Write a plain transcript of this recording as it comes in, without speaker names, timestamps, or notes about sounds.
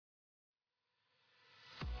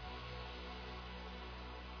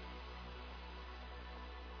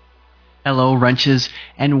Hello, wrenches,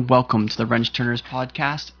 and welcome to the Wrench Turners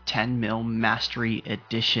Podcast 10 Mil Mastery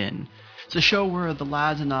Edition. It's a show where the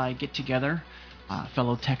lads and I get together,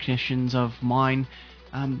 fellow technicians of mine.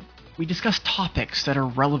 We discuss topics that are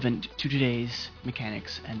relevant to today's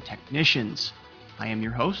mechanics and technicians. I am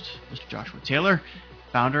your host, Mr. Joshua Taylor,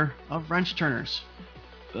 founder of Wrench Turners.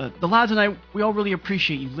 The lads and I, we all really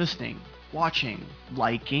appreciate you listening, watching,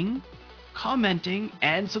 liking, commenting,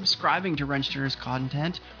 and subscribing to Wrench Turners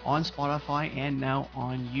content on Spotify and now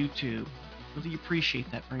on YouTube. Really appreciate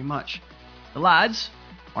that very much. The lads,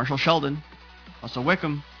 Marshall Sheldon, Russell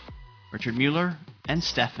Wickham, Richard Mueller, and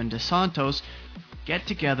Stefan DeSantos get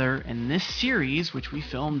together in this series, which we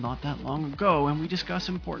filmed not that long ago, and we discuss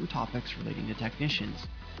important topics relating to technicians.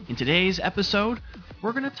 In today's episode,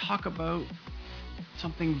 we're going to talk about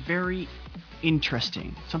something very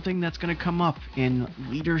interesting, something that's going to come up in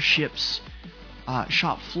leadership's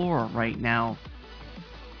shop floor right now.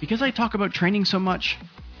 Because I talk about training so much,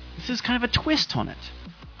 this is kind of a twist on it.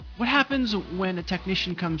 What happens when a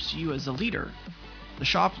technician comes to you as a leader, the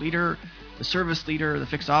shop leader, the service leader, the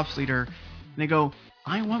fixed ops leader, and they go,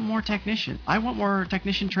 I want more technician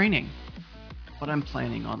training, but I'm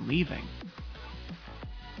planning on leaving.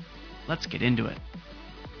 Let's get into it.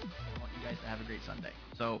 I want you guys to have a great Sunday.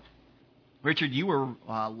 So, Richard, you were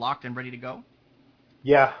locked and ready to go?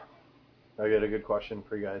 Yeah, I got a good question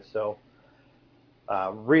for you guys. So,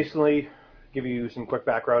 recently, give you some quick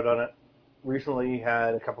background on it. Recently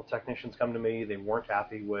had a couple technicians come to me. They weren't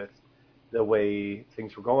happy with the way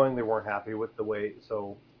things were going. They weren't happy with the way,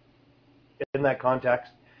 so in that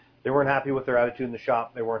context, they weren't happy with their attitude in the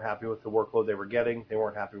shop. They weren't happy with the workload they were getting. They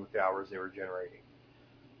weren't happy with the hours they were generating.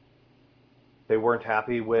 They weren't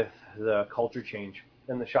happy with the culture change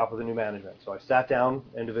in the shop with the new management. So I sat down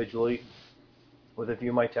individually with a few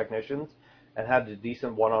of my technicians and had a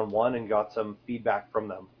decent one-on-one and got some feedback from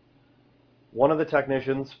them. One of the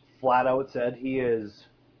technicians flat out said he is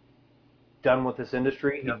done with this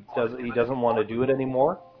industry. He doesn't want to do it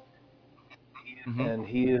anymore. Mm-hmm. And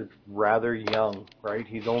he is rather young, right?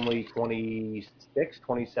 He's only 26,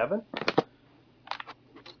 27.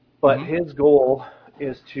 But his goal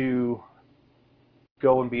is to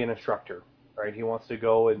go and be an instructor, right? He wants to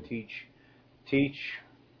go and teach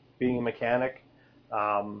being a mechanic.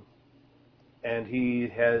 And he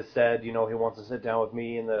has said, he wants to sit down with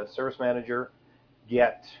me and the service manager,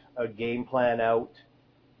 get a game plan out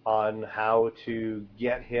on how to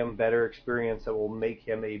get him better experience that will make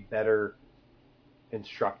him a better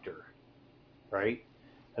instructor, right?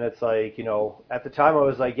 And it's like, at the time I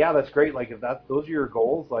was like, yeah, that's great. Like, if those are your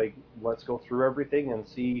goals, like, let's go through everything and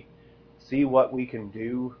see what we can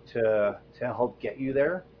do to help get you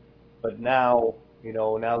there. But now,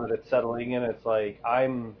 now that it's settling in, it's like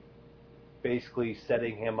I'm basically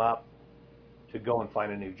setting him up to go and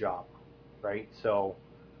find a new job, right? So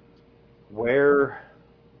where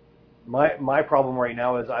my problem right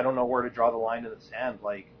now is I don't know where to draw the line in the sand.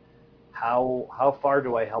 Like, how far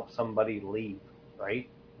do I help somebody leave, right?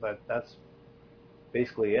 But that's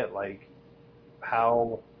basically it. Like,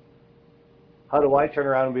 how do I turn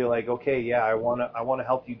around and be like, okay, yeah, I want to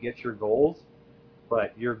help you get your goals,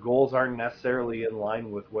 but your goals aren't necessarily in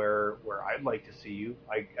line with where I'd like to see you.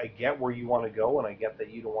 I get where you want to go, and I get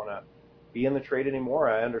that you don't want to be in the trade anymore.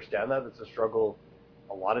 I understand that. It's a struggle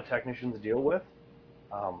a lot of technicians deal with.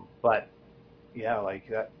 But yeah, like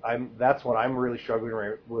that's what I'm really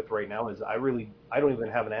struggling with right now is I don't even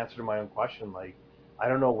have an answer to my own question. Like, I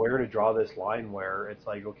don't know where to draw this line where it's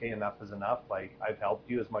like, okay, enough is enough. Like, I've helped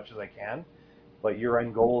you as much as I can, but your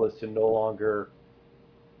end goal is to no longer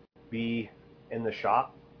be in the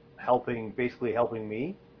shop basically helping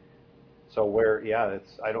me. So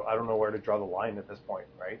I don't know where to draw the line at this point,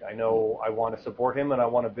 right? I know I want to support him and I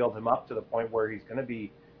want to build him up to the point where he's going to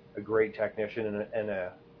be a great technician and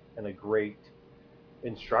a great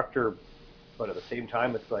instructor, but at the same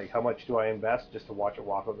time, it's like, how much do I invest just to watch it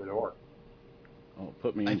walk out the door? Oh,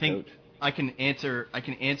 put me in, coach. I can answer.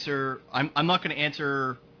 I'm not going to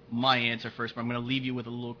answer my answer first, but I'm going to leave you with a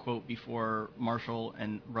little quote before Marshall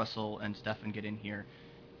and Russell and Stefan get in here.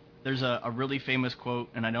 There's a really famous quote,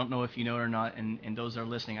 and I don't know if you know it or not, and those that are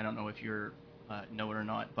listening, I don't know if you know it or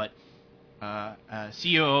not, but a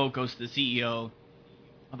COO goes to the CEO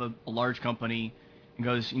of a large company and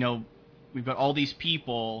goes, we've got all these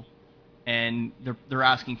people, and they're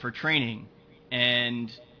asking for training,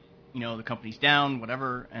 and the company's down,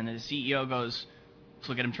 whatever, and the CEO goes,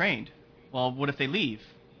 so get them trained. Well, what if they leave?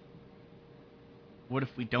 What if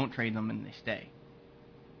we don't train them and they stay?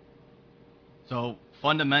 So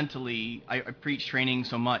fundamentally, I preach training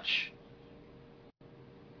so much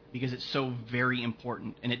because it's so very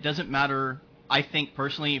important, and it doesn't matter I think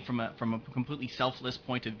personally, from a completely selfless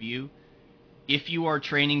point of view, if you are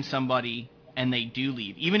training somebody and they do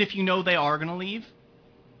leave, even if you know they are going to leave,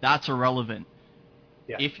 that's irrelevant.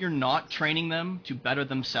 Yeah. If you're not training them to better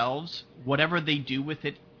themselves, whatever they do with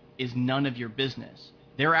it is none of your business.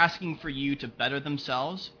 They're asking for you to better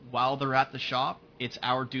themselves while they're at the shop. It's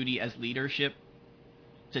our duty as leadership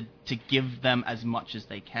to give them as much as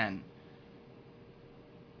they can.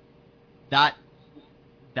 That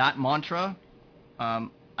mantra,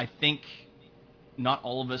 I think not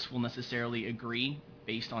all of us will necessarily agree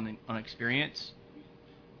based on experience.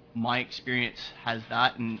 My experience has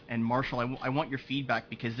that, and Marshall, I want your feedback,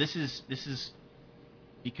 because this is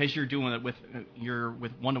because you're doing it with you're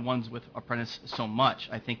with one-to-ones with apprentice so much.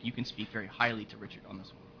 I think you can speak very highly to Richard on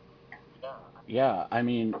this one. Yeah, I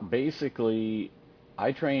mean, basically,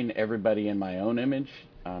 I train everybody in my own image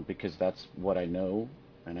because that's what I know,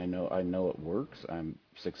 and I know it works. I'm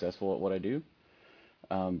successful at what I do.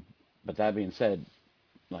 But that being said,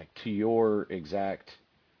 like to your exact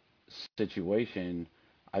situation,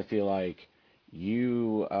 I feel like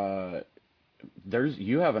you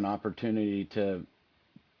you have an opportunity to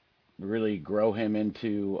really grow him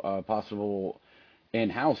into a possible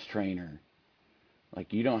in-house trainer.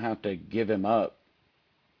 Like you don't have to give him up.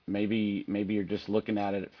 Maybe you're just looking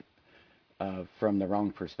at it from the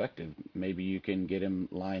wrong perspective. Maybe you can get him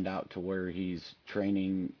lined out to where he's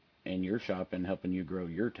training in your shop and helping you grow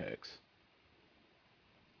your techs.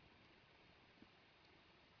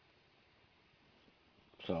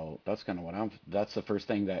 So that's kind of that's the first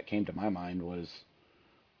thing that came to my mind was,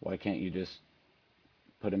 why can't you just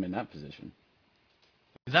put him in that position?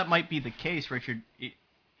 Because that might be the case, Richard.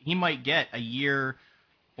 He might get a year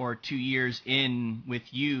or 2 years in with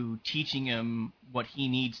you teaching him what he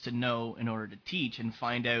needs to know in order to teach, and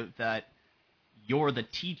find out that you're the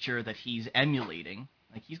teacher that he's emulating.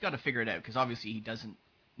 Like, he's got to figure it out, because obviously he doesn't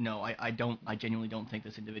know. I genuinely don't think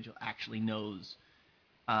this individual actually knows.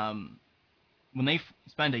 When they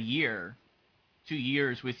spend a year, 2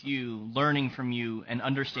 years with you, learning from you and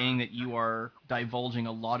understanding that you are divulging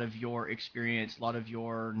a lot of your experience, a lot of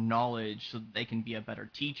your knowledge, so that they can be a better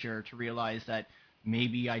teacher, to realize that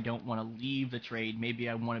maybe I don't want to leave the trade. Maybe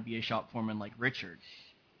I want to be a shop foreman like Richard.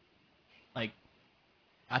 Like,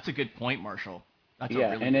 that's a good point, Marshall. That's a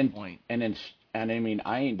Yeah, really good point. And I mean,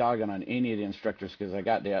 I ain't dogging on any of the instructors because I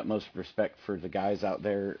got the utmost respect for the guys out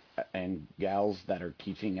there and gals that are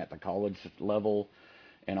teaching at the college level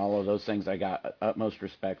and all of those things. I got utmost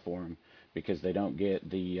respect for them because they don't get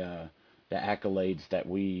the accolades that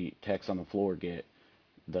we techs on the floor get,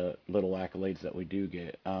 the little accolades that we do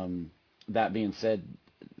get. That being said,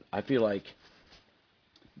 I feel like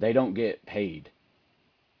they don't get paid.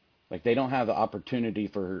 Like they don't have the opportunity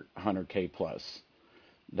for 100K plus.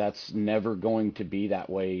 That's never going to be that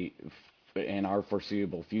way in our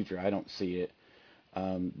foreseeable future. I don't see it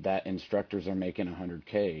that instructors are making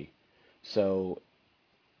 100K. So,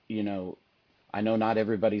 you know, I know not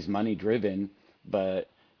everybody's money driven, but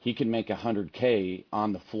he can make 100K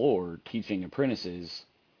on the floor teaching apprentices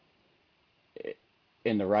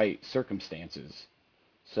in the right circumstances.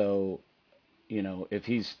 So, you know, if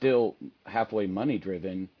he's still halfway money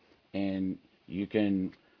driven and you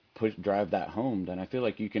can drive that home, then I feel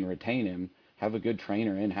like you can retain him, have a good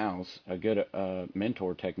trainer in house, a good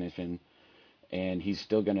mentor technician, and he's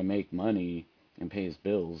still going to make money and pay his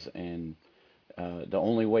bills. And the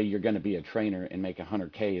only way you're going to be a trainer and make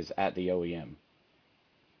 100K is at the OEM.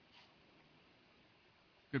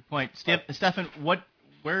 Good point. Stefan,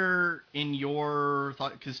 where in your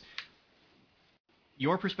thought, because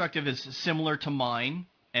your perspective is similar to mine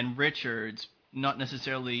and Richard's, not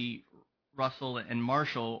necessarily Russell and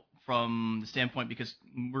Marshall, from the standpoint because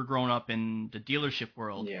we're growing up in the dealership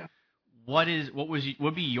world. Yeah. What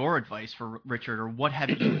would be your advice for Richard, or what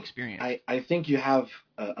have you experienced? I think you have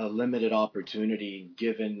a limited opportunity,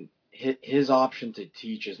 given his option to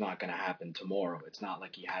teach is not going to happen tomorrow. It's not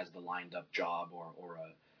like he has the lined up job or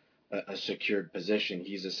a secured position.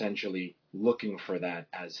 He's essentially looking for that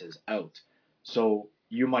as his out. So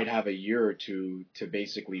you might have a year or two to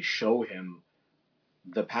basically show him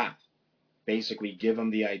the path. Basically give him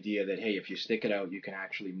the idea that, hey, if you stick it out, you can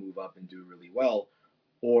actually move up and do really well.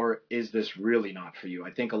 Or is this really not for you?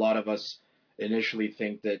 I think a lot of us initially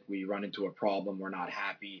think that we run into a problem, we're not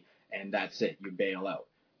happy, and that's it. You bail out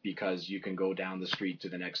because you can go down the street to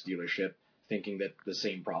the next dealership thinking that the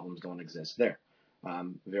same problems don't exist there.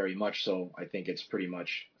 Very much so. I think it's pretty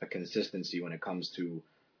much a consistency when it comes to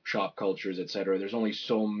shop cultures, etc. There's only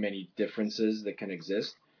so many differences that can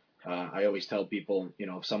exist. I always tell people, you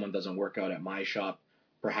know, if someone doesn't work out at my shop,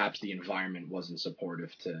 perhaps the environment wasn't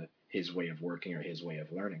supportive to his way of working or his way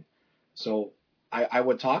of learning. So I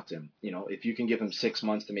would talk to him. If you can give him 6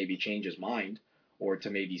 months to maybe change his mind, or to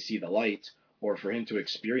maybe see the light, or for him to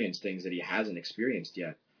experience things that he hasn't experienced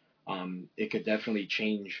yet, it could definitely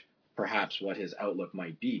change perhaps what his outlook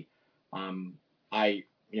might be. I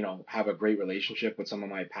have a great relationship with some of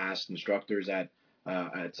my past instructors at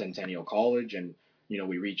Centennial College, and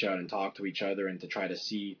we reach out and talk to each other and to try to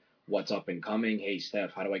see what's up and coming. Hey,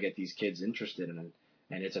 Steph, how do I get these kids interested in it?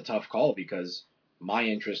 And it's a tough call because my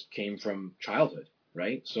interest came from childhood,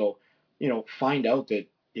 right? So, find out that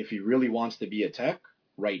if he really wants to be a tech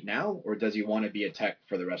right now, or does he want to be a tech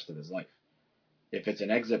for the rest of his life? If it's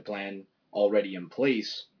an exit plan already in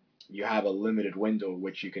place, you have a limited window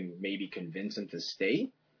which you can maybe convince him to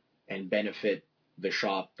stay and benefit the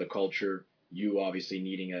shop, the culture, you obviously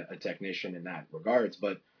needing a technician in that regards.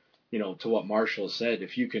 But, to what Marshall said,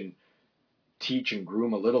 if you can teach and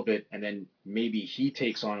groom a little bit, and then maybe he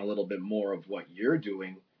takes on a little bit more of what you're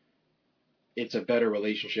doing, it's a better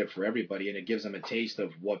relationship for everybody, and it gives them a taste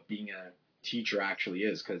of what being a teacher actually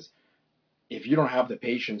is. Because if you don't have the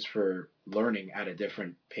patience for learning at a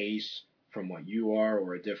different pace from what you are,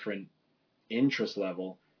 or a different interest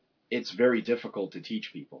level, it's very difficult to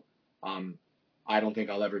teach people. I don't think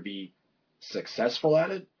I'll ever be successful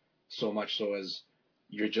at it, so much so as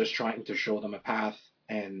you're just trying to show them a path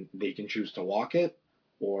and they can choose to walk it,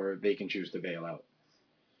 or they can choose to bail out.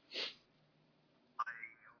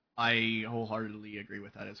 I wholeheartedly agree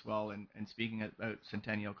with that as well. And speaking about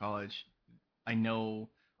Centennial College, I know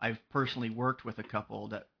I've personally worked with a couple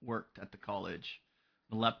that worked at the college,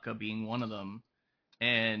 Nalepka being one of them,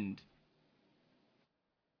 and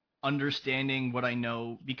understanding what I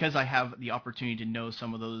know, because I have the opportunity to know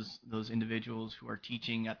some of those individuals who are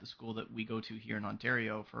teaching at the school that we go to here in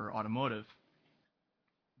Ontario for automotive.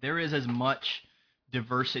 There is as much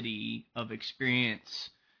diversity of experience,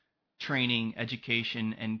 training,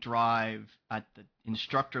 education, and drive at the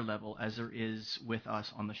instructor level as there is with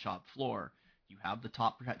us on the shop floor. You have the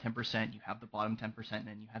top 10%, you have the bottom 10%, and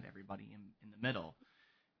then you have everybody in the middle.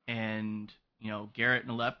 And Garrett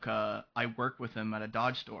Nalepka, I worked with him at a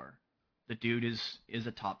Dodge store. The dude is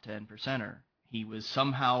a top 10 percenter. He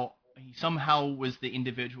somehow was the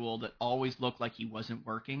individual that always looked like he wasn't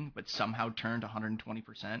working, but somehow turned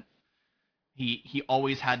 120%. He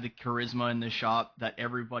always had the charisma in the shop that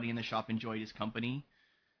everybody in the shop enjoyed his company.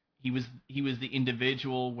 He was the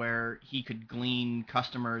individual where he could glean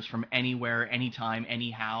customers from anywhere, anytime,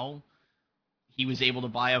 anyhow. He was able to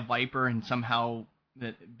buy a Viper, and somehow,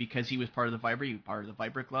 that because he was part of the Viper, he was part of the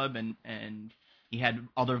Viper Club, and he had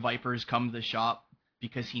other Vipers come to the shop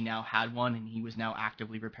because he now had one, and he was now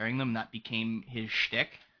actively repairing them. And that became his shtick,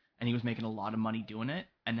 and he was making a lot of money doing it.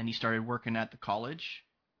 And then he started working at the college,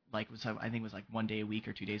 I think it was like 1 day a week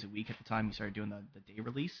or 2 days a week at the time. He started doing the day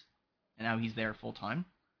release, and now he's there full time,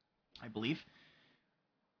 I believe.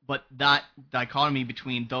 But that dichotomy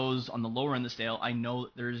between those on the lower end of the scale, I know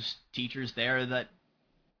that there's teachers there that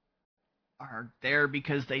are there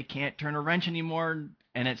because they can't turn a wrench anymore,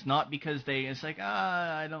 and it's not because it's like,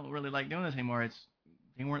 I don't really like doing this anymore.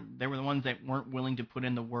 They were the ones that weren't willing to put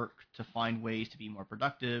in the work to find ways to be more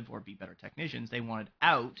productive or be better technicians. They wanted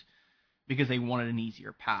out because they wanted an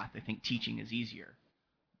easier path. They think teaching is easier.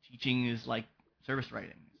 Teaching is like service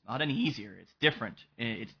writing. It's not any easier. It's different.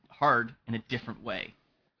 It's hard in a different way.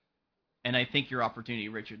 And I think your opportunity,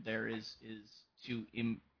 Richard, there is to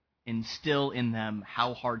instill in them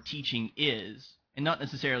how hard teaching is, and not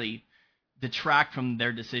necessarily detract from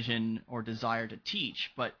their decision or desire to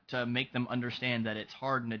teach, but to make them understand that it's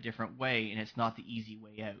hard in a different way, and it's not the easy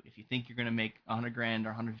way out. If you think you're going to make $100,000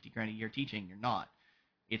 or $150,000 a year teaching, you're not.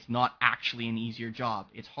 It's not actually an easier job.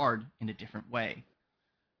 It's hard in a different way.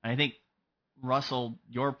 And I think, Russell,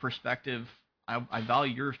 your perspective, I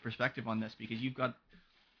value your perspective on this, because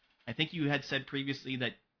I think you had said previously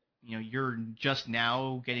that you're just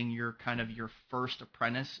now getting your first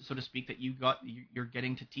apprentice, so to speak, that you're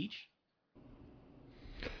getting to teach.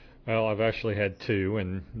 Well, I've actually had two,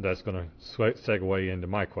 and that's going to segue into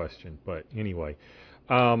my question. But anyway,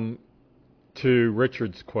 to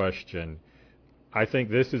Richard's question, I think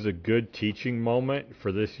this is a good teaching moment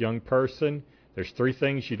for this young person. There's three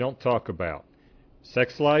things you don't talk about: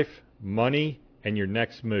 sex life, money, and your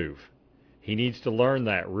next move. He needs to learn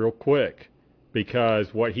that real quick,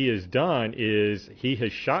 because what he has done is he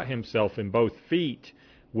has shot himself in both feet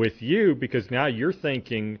with you, because now you're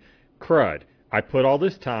thinking, crud, I put all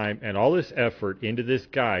this time and all this effort into this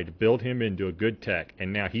guy to build him into a good tech,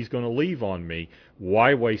 and now he's going to leave on me.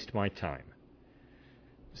 Why waste my time?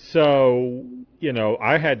 So,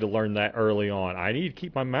 I had to learn that early on. I need to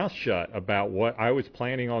keep my mouth shut about what I was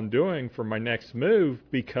planning on doing for my next move,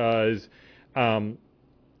 because I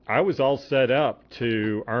I was all set up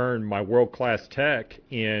to earn my world-class tech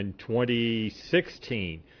in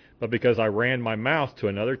 2016. But because I ran my mouth to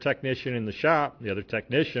another technician in the shop, the other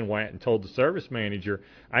technician went and told the service manager,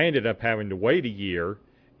 I ended up having to wait a year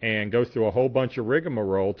and go through a whole bunch of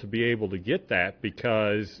rigmarole to be able to get that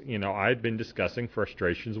because, I'd been discussing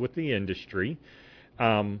frustrations with the industry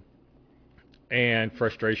and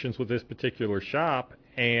frustrations with this particular shop,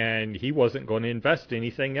 and he wasn't going to invest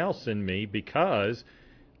anything else in me because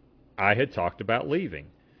I had talked about leaving.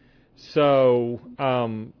 So,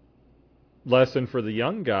 lesson for the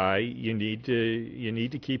young guy, you need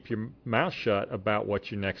to keep your mouth shut about what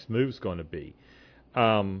your next move's going to be.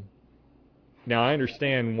 Now I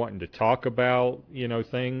understand wanting to talk about,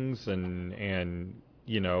 things and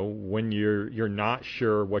when you're not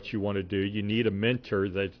sure what you want to do, you need a mentor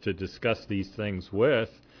to discuss these things with.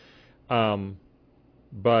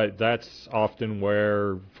 But that's often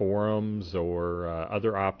where forums or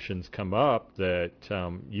other options come up that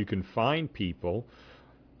you can find people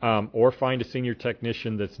or find a senior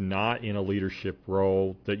technician that's not in a leadership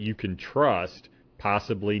role that you can trust,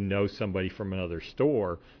 possibly know somebody from another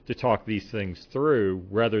store to talk these things through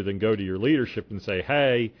rather than go to your leadership and say,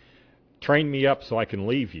 hey, train me up so I can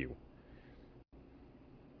leave you.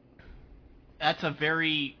 That's a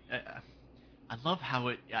very I love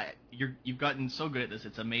how you've gotten so good at this.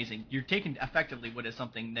 It's amazing. You're taking effectively what is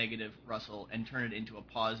something negative, Russell, and turn it into a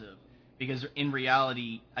positive. Because in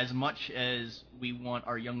reality, as much as we want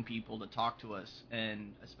our young people to talk to us,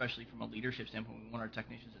 and especially from a leadership standpoint, we want our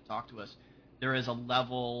technicians to talk to us, there is a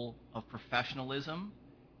level of professionalism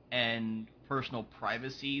and personal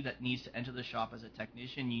privacy that needs to enter the shop as a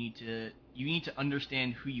technician. You need to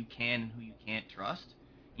understand who you can and who you can't trust.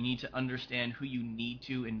 You need to understand who you need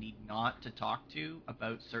to and need not to talk to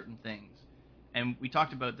about certain things. And we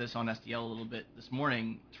talked about this on SDL a little bit this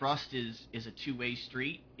morning. Trust is a two-way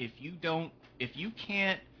street. If you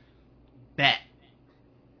can't bet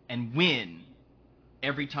and win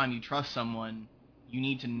every time you trust someone, you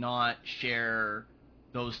need to not share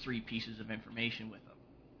those three pieces of information with them,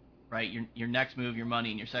 right? Your next move, your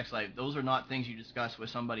money, and your sex life. Those are not things you discuss with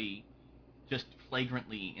somebody just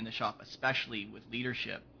flagrantly in the shop, especially with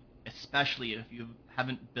leadership, especially if you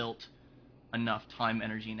haven't built enough time,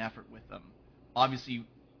 energy, and effort with them. Obviously,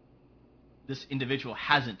 this individual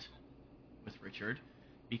hasn't with Richard,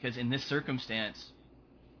 because in this circumstance,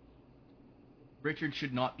 Richard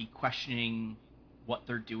should not be questioning what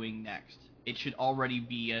they're doing next. It should already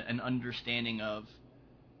be an understanding of,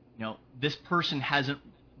 this person hasn't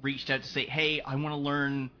reached out to say, hey, I want to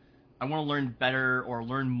learn better or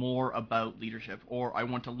learn more about leadership, or I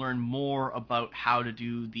want to learn more about how to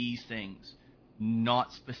do these things,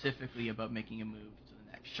 not specifically about making a move to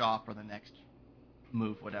the next shop or the next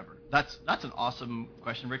move, whatever. That's an awesome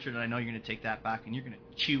question, Richard, and I know you're going to take that back and you're going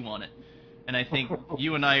to chew on it. And I think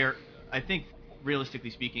you and I realistically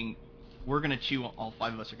speaking, we're going to chew, all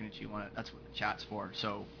five of us are going to chew on it. That's what the chat's for.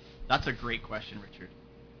 So that's a great question, Richard.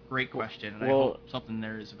 Great question, and I hope something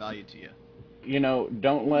there is of value to you.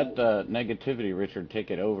 Don't let the negativity, Richard,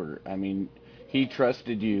 take it over. I mean, he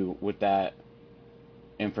trusted you with that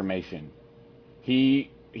information.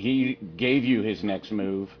 He gave you his next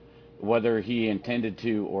move, whether he intended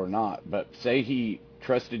to or not. But say he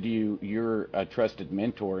trusted you, you're a trusted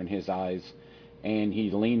mentor in his eyes, and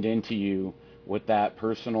he leaned into you with that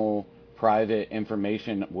personal, private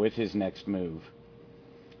information with his next move.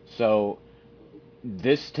 So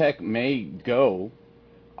this tech may go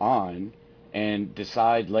on and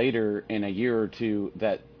decide later in a year or two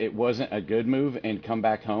that it wasn't a good move and come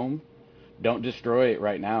back home. Don't destroy it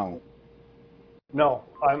right now. No,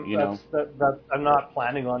 I'm not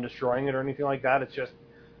planning on destroying it or anything like that. It's just,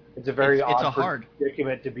 it's a very hard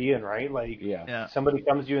predicament to be in, right? Like, somebody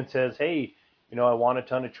comes to you and says, hey, I want a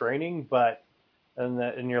ton of training,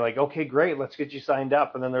 and you're like, okay, great, let's get you signed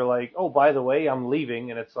up. And then they're like, oh, by the way, I'm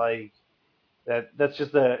leaving. And it's like, it's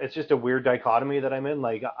just a weird dichotomy that I'm in.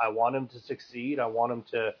 Like, I want him to succeed. I want him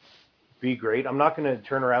to be great. I'm not going to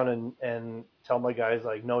turn around and tell my guys,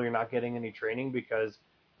 like, no, you're not getting any training, because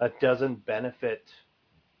that doesn't benefit,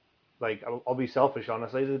 like, I'll be selfish,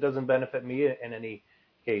 honestly. It doesn't benefit me in any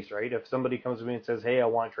case, right? If somebody comes to me and says, hey, I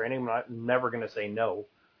want training, I'm never going to say no,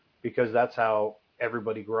 because that's how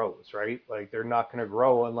everybody grows, right? Like, they're not going to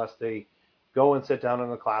grow unless they go and sit down in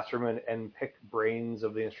the classroom and pick brains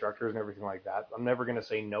of the instructors and everything like that. I'm never going to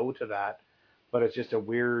say no to that, but it's just a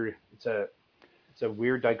weird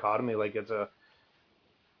dichotomy. Like, it's a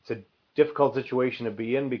difficult situation to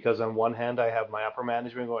be in, because on one hand I have my upper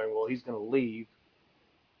management going, well, he's going to leave.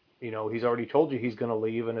 He's already told you he's going to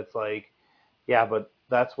leave, and it's like, yeah, but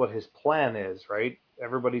that's what his plan is, right?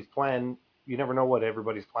 Everybody's plan you never know what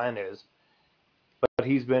everybody's plan is. But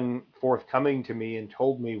he's been forthcoming to me and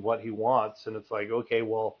told me what he wants, and it's like, okay,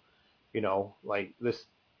 well, like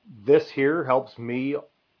this here helps me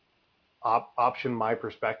option my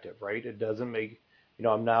perspective, right? It doesn't make,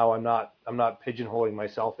 I'm not pigeonholing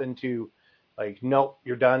myself into like, nope,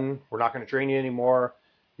 you're done. We're not going to train you anymore.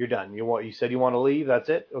 You're done. You said you want to leave. That's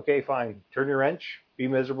it. Okay, fine. Turn your wrench. Be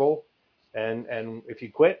miserable. And if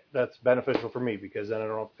you quit, that's beneficial for me because then I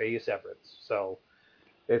don't have to pay you severance. So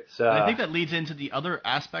it's. I think that leads into the other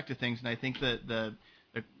aspect of things, and I think that the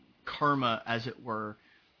karma, as it were,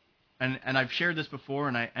 and I've shared this before,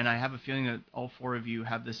 and I have a feeling that all four of you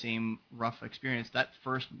have the same rough experience. That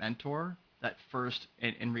first mentor,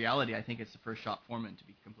 in reality, I think it's the first shop foreman, to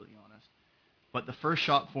be completely honest. But the first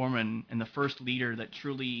shop foreman and the first leader that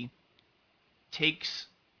truly takes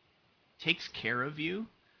care of you,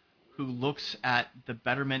 who looks at the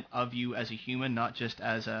betterment of you as a human, not just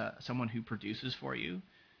as someone who produces for you,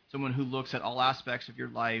 someone who looks at all aspects of your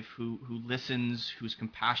life, who listens, who's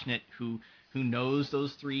compassionate, who knows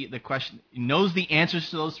knows the answers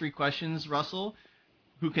to those three questions, Russell,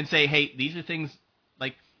 who can say, hey, these are things,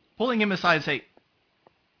 like pulling him aside and say,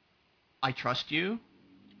 I trust you,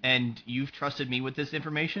 and you've trusted me with this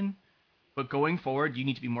information, but going forward, you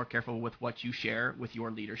need to be more careful with what you share with your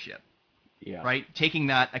leadership. Yeah. Right? Taking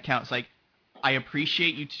that account. It's like, I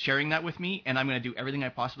appreciate you sharing that with me, and I'm going to do everything I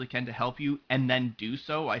possibly can to help you, and then do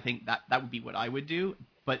so. I think that would be what I would do.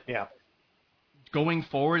 But yeah, going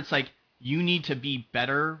forward, it's like, you need to be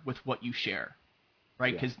better with what you share.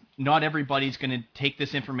 Right? Because not everybody's going to take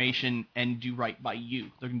this information and do right by you.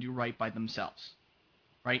 They're going to do right by themselves.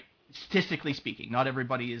 Right? Statistically speaking, not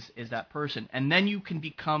everybody is that person. And then you can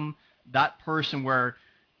become that person where,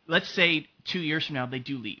 let's say 2 years from now, they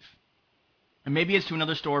do leave. And maybe it's to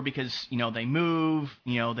another store because, they move,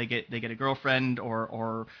 they get a girlfriend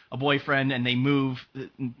or a boyfriend, and they move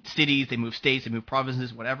cities, they move states, they move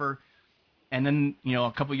provinces, whatever. And then,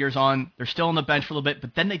 a couple years on, they're still on the bench for a little bit,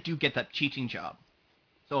 but then they do get that teaching job.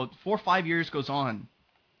 So 4 or 5 years goes on.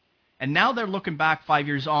 And now they're looking back 5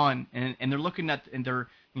 years on, and they're looking at, and they're,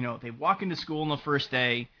 they walk into school on the first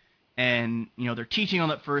day, and, they're teaching on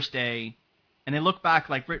that first day, and they look back,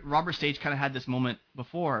 like Robert Stage kind of had this moment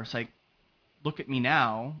before. It's like, look at me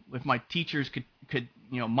now. If my teachers could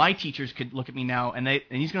my teachers could look at me now, and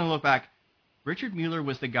he's going to look back. Richard Mueller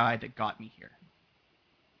was the guy that got me here.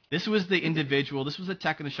 This was the individual. This was the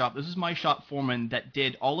tech in the shop. This is my shop foreman that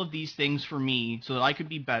did all of these things for me so that I could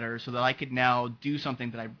be better, so that I could now do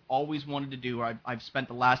something that I've always wanted to do, or I've spent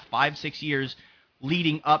the last 5-6 years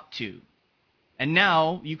leading up to. And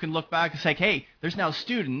now you can look back and say, hey, there's now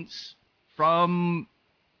students from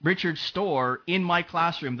Richard's store in my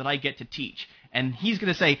classroom that I get to teach. And he's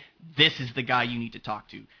going to say, this is the guy you need to talk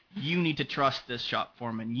to. You need to trust this shop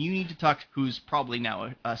foreman. You need to talk, who's probably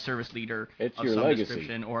now a service leader of some legacy.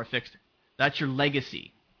 description or a fixed. That's your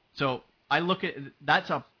legacy. So I look at that's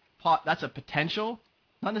a potential,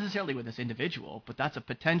 not necessarily with this individual, but that's a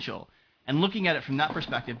potential. And looking at it from that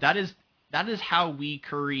perspective, that is how we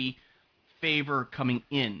curry favor coming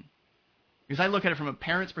in. Because I look at it from a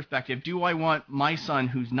parent's perspective. Do I want my son,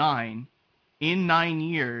 who's 9, in 9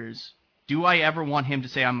 years, do I ever want him to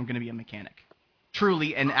say, I'm going to be a mechanic?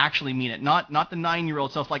 Truly and actually mean it. Not the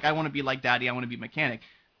 9-year-old self, like, I want to be like daddy, I want to be a mechanic.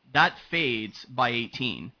 That fades by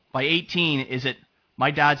 18. By 18, is it,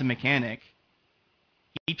 my dad's a mechanic.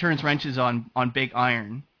 He turns wrenches on big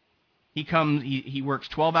iron. He works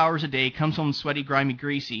 12 hours a day, comes home sweaty, grimy,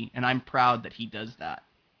 greasy, and I'm proud that he does that.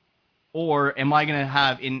 Or am I going to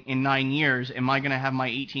have, in 9 years, am I going to have my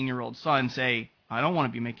 18-year-old son say, I don't want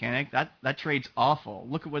to be a mechanic. That trade's awful.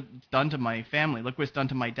 Look at what's done to my family. Look what's done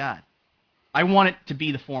to my dad. I want it to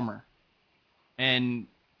be the former. And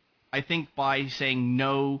I think by saying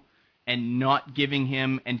no and not giving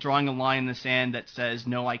him and drawing a line in the sand that says,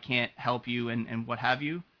 no, I can't help you and what have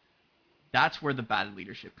you, that's where the bad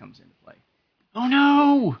leadership comes into play. Oh,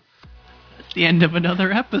 no! That's the end of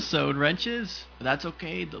another episode, Wrenches. But that's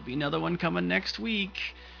okay. There'll be another one coming next week.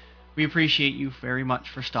 We appreciate you very much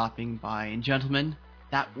for stopping by. And gentlemen,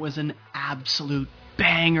 that was an absolute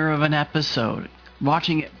banger of an episode.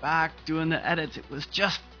 Watching it back, doing the edits, it was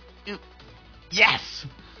just, yes!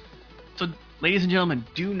 So, ladies and gentlemen,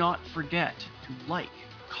 do not forget to like,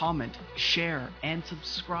 comment, share, and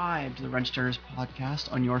subscribe to the Wrench Turners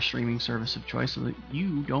podcast on your streaming service of choice so that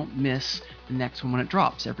you don't miss the next one when it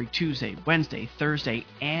drops every Tuesday, Wednesday, Thursday,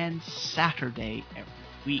 and Saturday every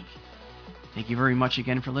week. Thank you very much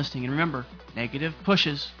again for listening, and remember, negative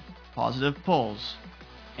pushes, positive pulls,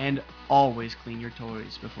 and always clean your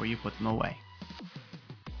toys before you put them away.